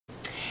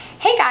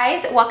Hey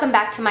guys, welcome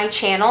back to my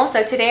channel.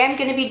 So today I'm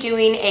going to be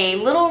doing a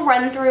little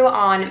run through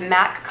on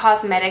MAC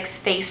Cosmetics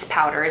face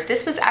powders.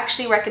 This was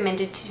actually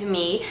recommended to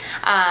me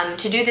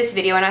to do this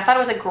video, and I thought it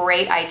was a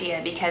great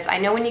idea because I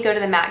know when you go to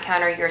the MAC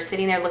counter, you're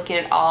sitting there looking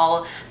at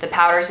all the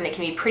powders and it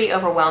can be pretty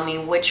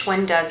overwhelming which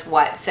one does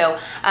what. So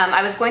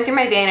I was going through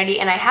my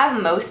vanity and I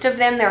have most of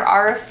them. There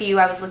are a few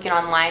I was looking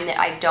online that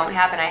I don't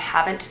have and I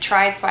haven't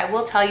tried, so I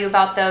will tell you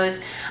about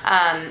those.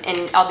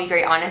 And I'll be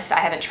very honest, I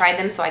haven't tried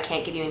them, so I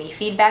can't give you any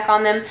feedback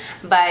on them.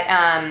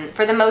 But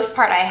for the most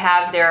part, I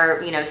have their,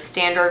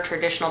 standard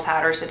traditional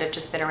powders that have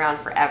just been around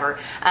forever.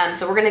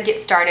 So we're gonna get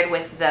started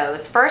with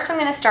those. First, I'm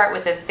gonna start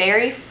with the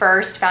very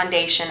first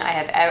foundation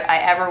I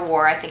ever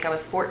wore. I think I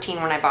was 14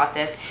 when I bought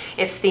this.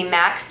 It's the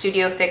MAC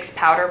Studio Fix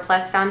Powder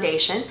Plus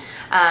Foundation.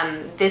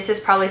 This is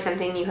probably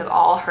something you have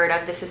all heard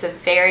of. This is a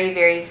very,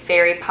 very,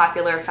 very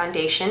popular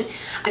foundation.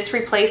 This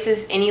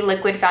replaces any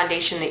liquid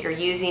foundation that you're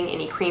using,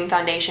 any cream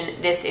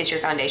foundation. This is your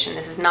foundation.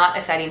 This is not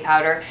a setting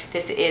powder.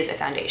 This is a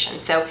foundation.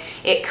 So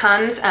it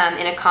comes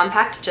in a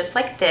compact just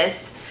like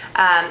this.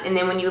 And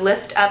then when you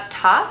lift up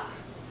top,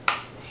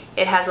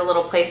 it has a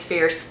little place for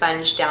your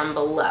sponge down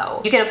below.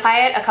 You can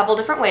apply it a couple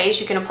different ways.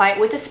 You can apply it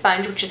with a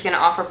sponge, which is going to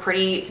offer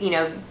pretty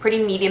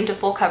medium to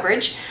full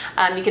coverage.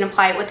 You can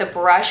apply it with a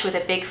brush, with a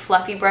big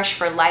fluffy brush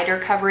for lighter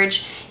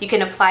coverage. You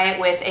can apply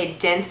it with a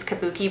dense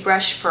kabuki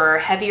brush for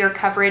heavier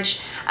coverage.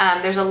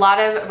 There's a lot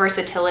of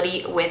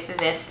versatility with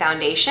this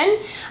foundation.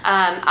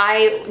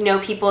 I know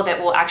people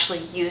that will actually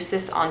use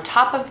this on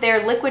top of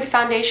their liquid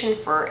foundation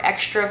for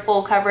extra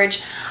full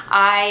coverage.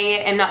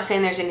 I am not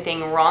saying there's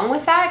anything wrong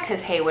with that,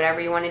 because hey,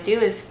 whatever you want to do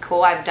is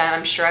cool.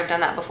 I'm sure I've done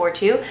that before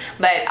too,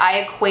 but I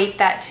equate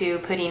that to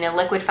putting a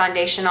liquid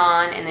foundation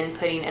on and then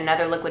putting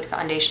another liquid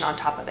foundation on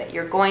top of it.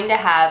 You're going to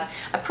have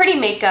a pretty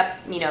made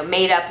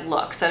up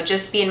look, so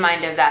just be in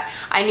mind of that.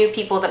 I knew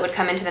people that would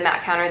come into the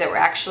MAC counter that were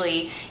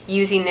actually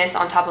using this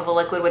on top of a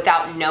liquid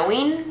without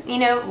knowing,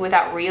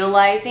 without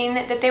realizing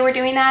that they were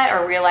doing that,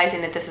 or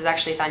realizing that this is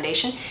actually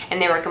foundation,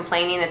 and they were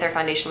complaining that their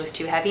foundation was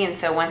too heavy. And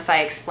so once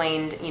I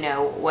explained,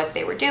 what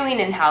they were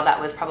doing and how that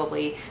was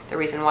probably the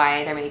reason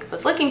why their makeup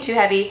was looking too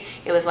heavy,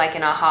 it was like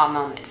an aha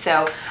moment.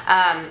 So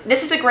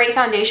this is a great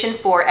foundation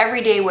for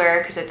everyday wear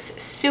because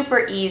it's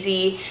super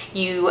easy.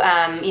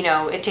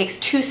 It takes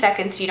 2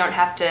 seconds. You don't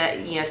have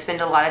to,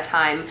 spend a lot of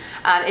time.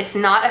 It's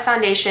not a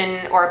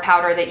foundation or a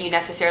powder that you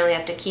necessarily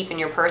have to keep in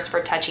your purse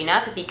for touching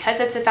up. Because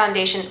it's a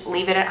foundation,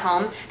 leave it at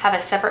home. Have a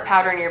separate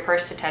powder in your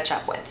purse to touch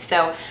up with.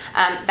 So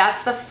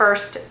that's the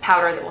first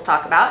powder that we'll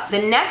talk about.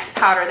 The next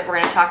powder that we're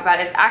going to talk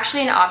about is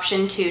actually an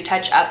option to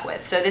touch up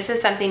with. So this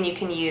is something you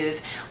can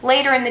use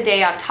later in the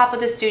day on top of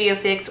the Studio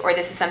Fix, or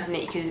this is something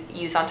that you can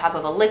use on top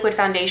of a liquid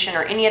foundation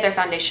or any other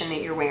foundation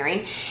that you're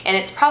wearing. And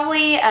it's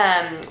probably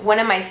one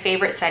of my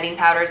favorite setting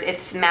powders.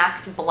 It's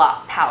MAC's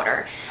Blot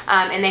Powder.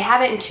 And they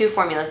have it in two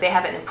formulas. They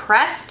have it in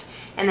pressed,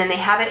 and then they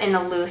have it in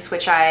a loose,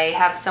 which I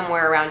have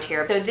somewhere around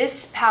here. So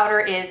this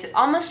powder is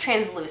almost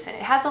translucent.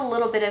 It has a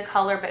little bit of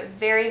color, but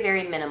very,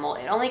 very minimal.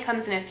 It only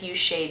comes in a few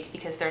shades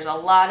because there's a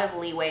lot of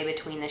leeway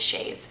between the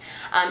shades.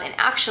 And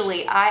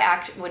actually,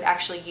 I would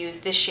actually use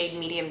this shade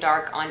medium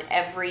dark on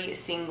every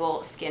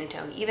single skin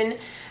tone, even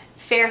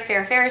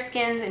fair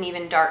skins and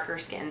even darker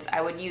skins.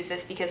 I would use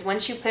this because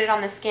once you put it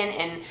on the skin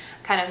and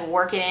kind of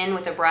work it in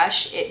with a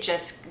brush, it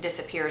just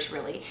disappears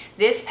really.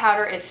 This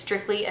powder is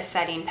strictly a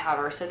setting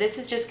powder. So this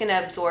is just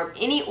gonna absorb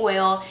any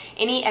oil,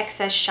 any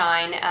excess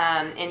shine,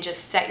 and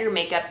just set your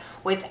makeup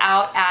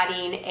without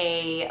adding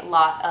a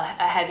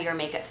heavier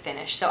makeup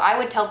finish. So I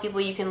would tell people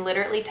you can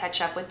literally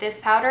touch up with this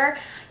powder,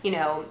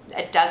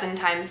 a dozen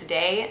times a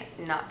day.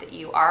 Not that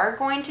you are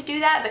going to do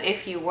that, but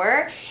if you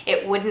were,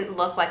 it wouldn't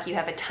look like you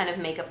have a ton of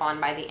makeup on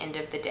by the end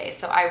of the day.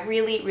 So I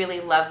really,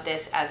 really love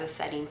this as a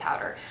setting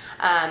powder.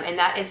 And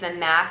that is the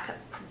MAC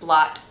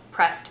Blot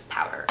Pressed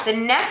Powder. The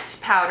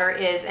next powder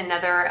is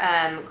another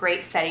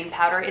great setting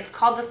powder. It's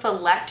called the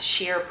Select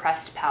Sheer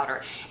Pressed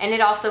Powder, and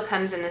it also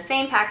comes in the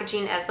same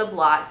packaging as the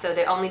Blot. So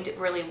the only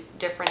really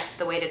difference,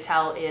 the way to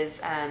tell, is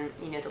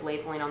the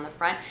labeling on the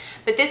front.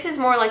 But this is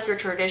more like your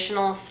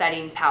traditional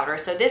setting powder.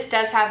 So this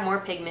does have more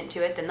pigment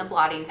to it than the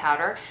blotting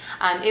powder.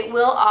 It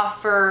will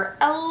offer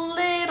a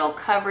little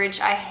coverage.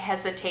 I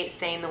hesitate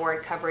saying the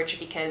word coverage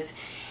because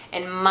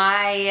in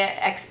my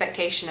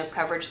expectation of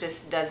coverage,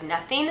 this does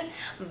nothing,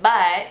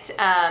 but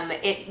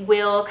it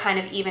will kind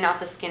of even out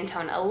the skin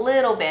tone a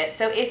little bit.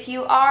 So if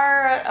you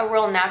are a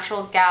real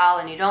natural gal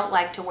and you don't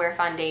like to wear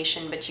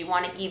foundation, but you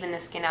want to even the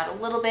skin out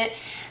a little bit,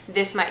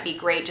 this might be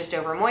great just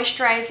over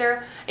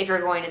moisturizer. If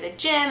you're going to the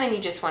gym and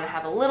you just want to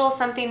have a little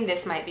something,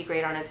 this might be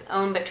great on its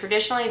own. But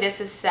traditionally,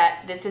 this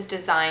is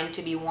designed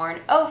to be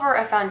worn over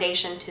a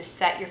foundation to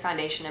set your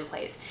foundation in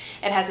place.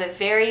 It has a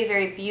very,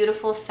 very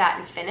beautiful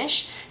satin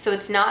finish, so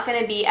it's not going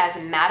to be as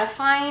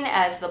mattifying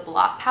as the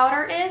blot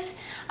powder is.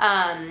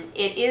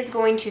 It is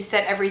going to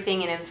set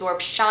everything and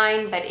absorb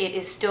shine, but it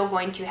is still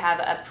going to have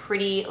a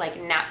pretty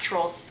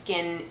natural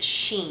skin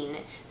sheen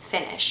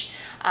finish.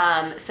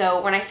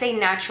 So when I say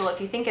natural, if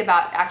you think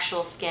about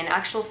actual skin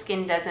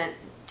doesn't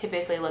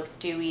typically look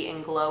dewy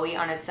and glowy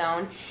on its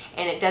own,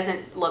 and it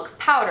doesn't look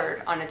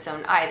powdered on its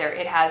own either.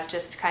 It has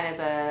just kind of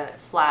a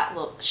flat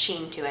little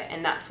sheen to it,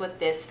 and that's what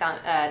this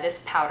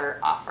powder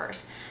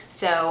offers.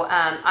 So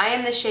I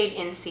am the shade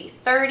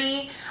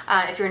NC30.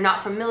 If you're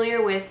not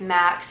familiar with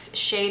MAC's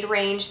shade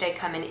range, they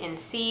come in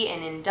NC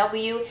and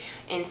NW.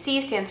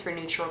 NC stands for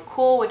neutral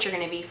cool, which are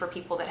going to be for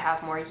people that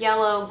have more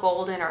yellow,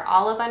 golden, or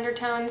olive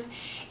undertones.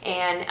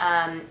 And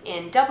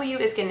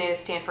NW is going to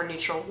stand for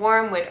neutral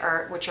warm,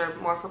 which are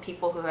more for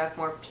people who have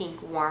more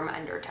pink warm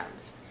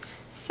undertones.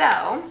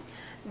 So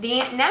the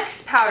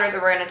next powder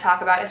that we're going to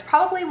talk about is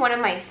probably one of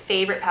my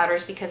favorite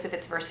powders because of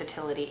its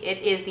versatility. It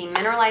is the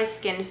Mineralized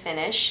Skin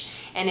Finish,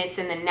 and it's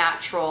in the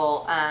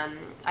natural,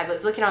 I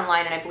was looking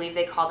online and I believe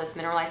they call this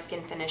Mineralized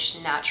Skin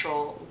Finish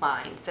natural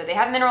line. So they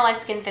have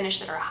Mineralized Skin Finish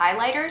that are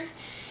highlighters,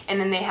 and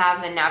then they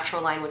have the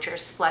natural line, which are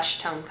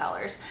flesh tone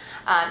colors.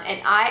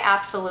 And I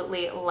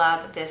absolutely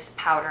love this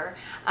powder.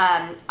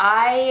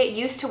 I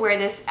used to wear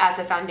this as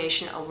a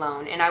foundation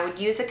alone, and I would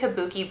use a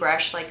kabuki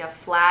brush, like a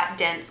flat,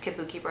 dense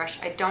kabuki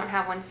brush. I don't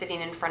have one sitting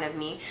in front of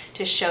me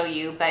to show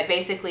you, but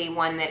basically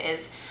one that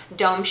is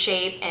dome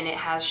shape and it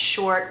has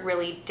short,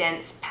 really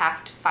dense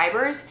packed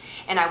fibers.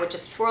 And I would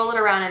just swirl it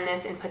around in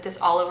this and put this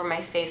all over my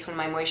face when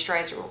my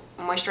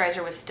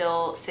moisturizer was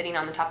still sitting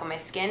on the top of my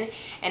skin,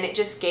 and it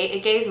just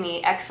gave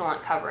me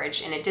excellent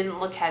coverage, and it didn't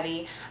look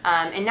heavy.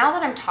 And now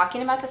that I'm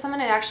talking about this, I'm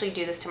going to actually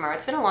do this tomorrow.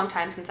 It's been a long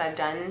time since I've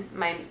done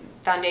my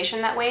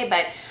foundation that way,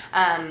 but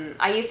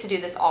I used to do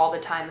this all the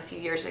time a few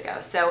years ago.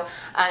 So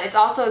it's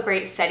also a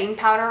great setting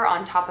powder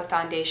on top of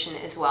foundation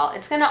as well.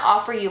 It's going to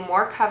offer you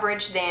more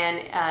coverage than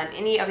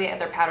any of the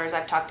other powders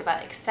I've talked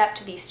about,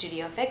 except the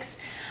Studio Fix.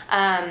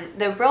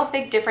 The real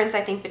big difference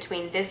I think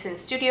between this and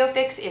Studio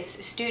Fix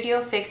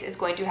is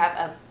going to have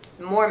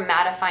a more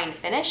mattifying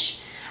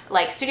finish.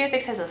 Like Studio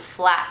Fix has a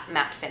flat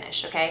matte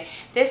finish, okay?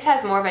 This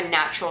has more of a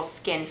natural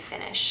skin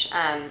finish,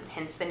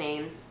 hence the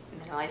name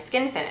Mineralized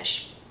Skin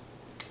Finish.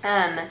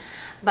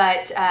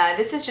 But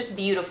this is just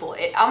beautiful.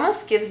 It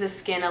almost gives the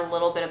skin a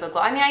little bit of a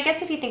glow. I mean, I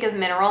guess if you think of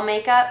mineral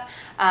makeup,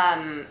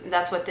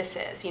 that's what this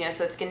is, you know,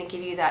 so it's going to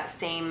give you that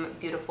same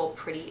beautiful,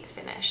 pretty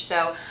finish.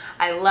 So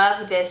I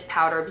love this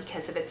powder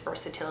because of its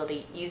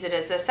versatility. Use it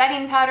as a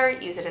setting powder,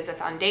 use it as a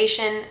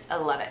foundation. I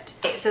love it.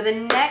 Okay, so the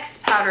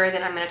next powder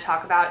that I'm going to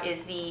talk about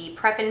is the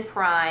Prep and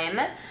Prime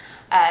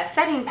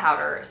setting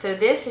powder. So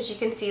this, as you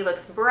can see,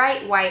 looks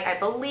bright white. I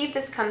believe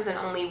this comes in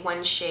only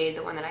one shade,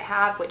 the one that I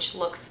have, which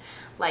looks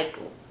like,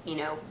 you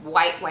know,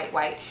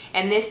 white.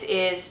 And this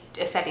is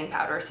a setting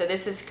powder. So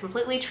this is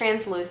completely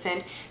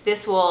translucent.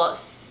 This will,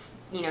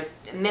 you know,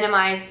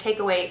 minimize, take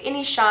away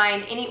any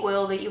shine, any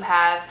oil that you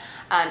have.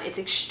 It's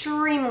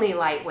extremely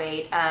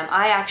lightweight.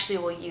 I actually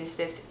will use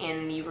this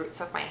in the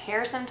roots of my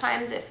hair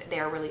sometimes if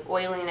they're really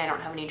oily and I don't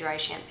have any dry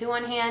shampoo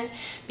on hand,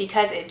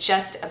 because it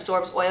just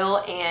absorbs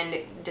oil and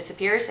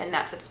disappears, and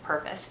that's its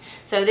purpose.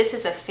 So this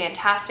is a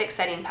fantastic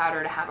setting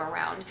powder to have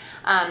around.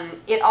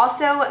 It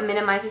also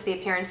minimizes the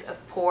appearance of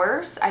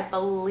pores. I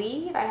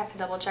believe, I'd have to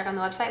double check on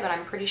the website, but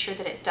I'm pretty sure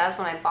that it does.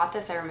 When I bought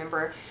this, I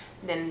remember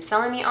them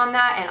selling me on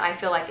that, and I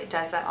feel like it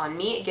does that on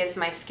me. It gives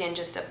my skin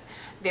just a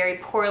very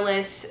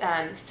poreless,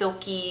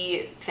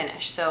 silky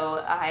finish.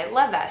 So I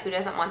love that. Who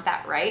doesn't want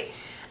that, right?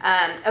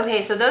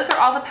 Okay, so those are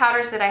all the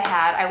powders that I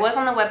had. I was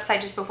on the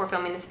website just before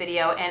filming this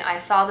video, and I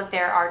saw that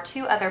there are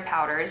 2 other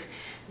powders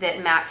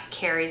that MAC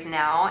carries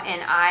now,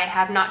 and I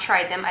have not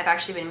tried them. I've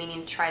actually been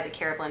meaning to try the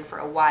Cara Blend for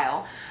a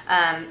while.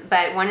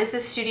 But one is the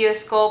Studio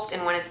Sculpt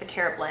and one is the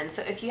Cara Blend.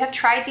 So if you have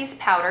tried these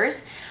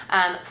powders,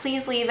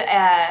 please leave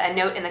a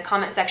note in the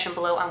comment section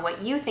below on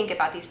what you think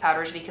about these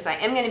powders, because I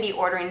am going to be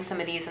ordering some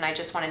of these and I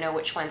just want to know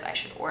which ones I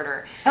should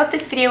order. I hope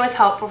this video was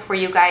helpful for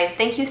you guys.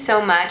 Thank you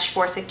so much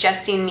for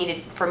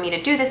suggesting for me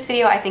to do this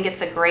video. I think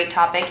it's a great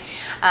topic.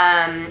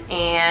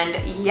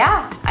 And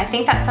yeah, I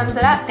think that sums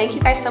it up. Thank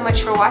you guys so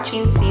much for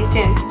watching. See you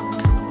soon.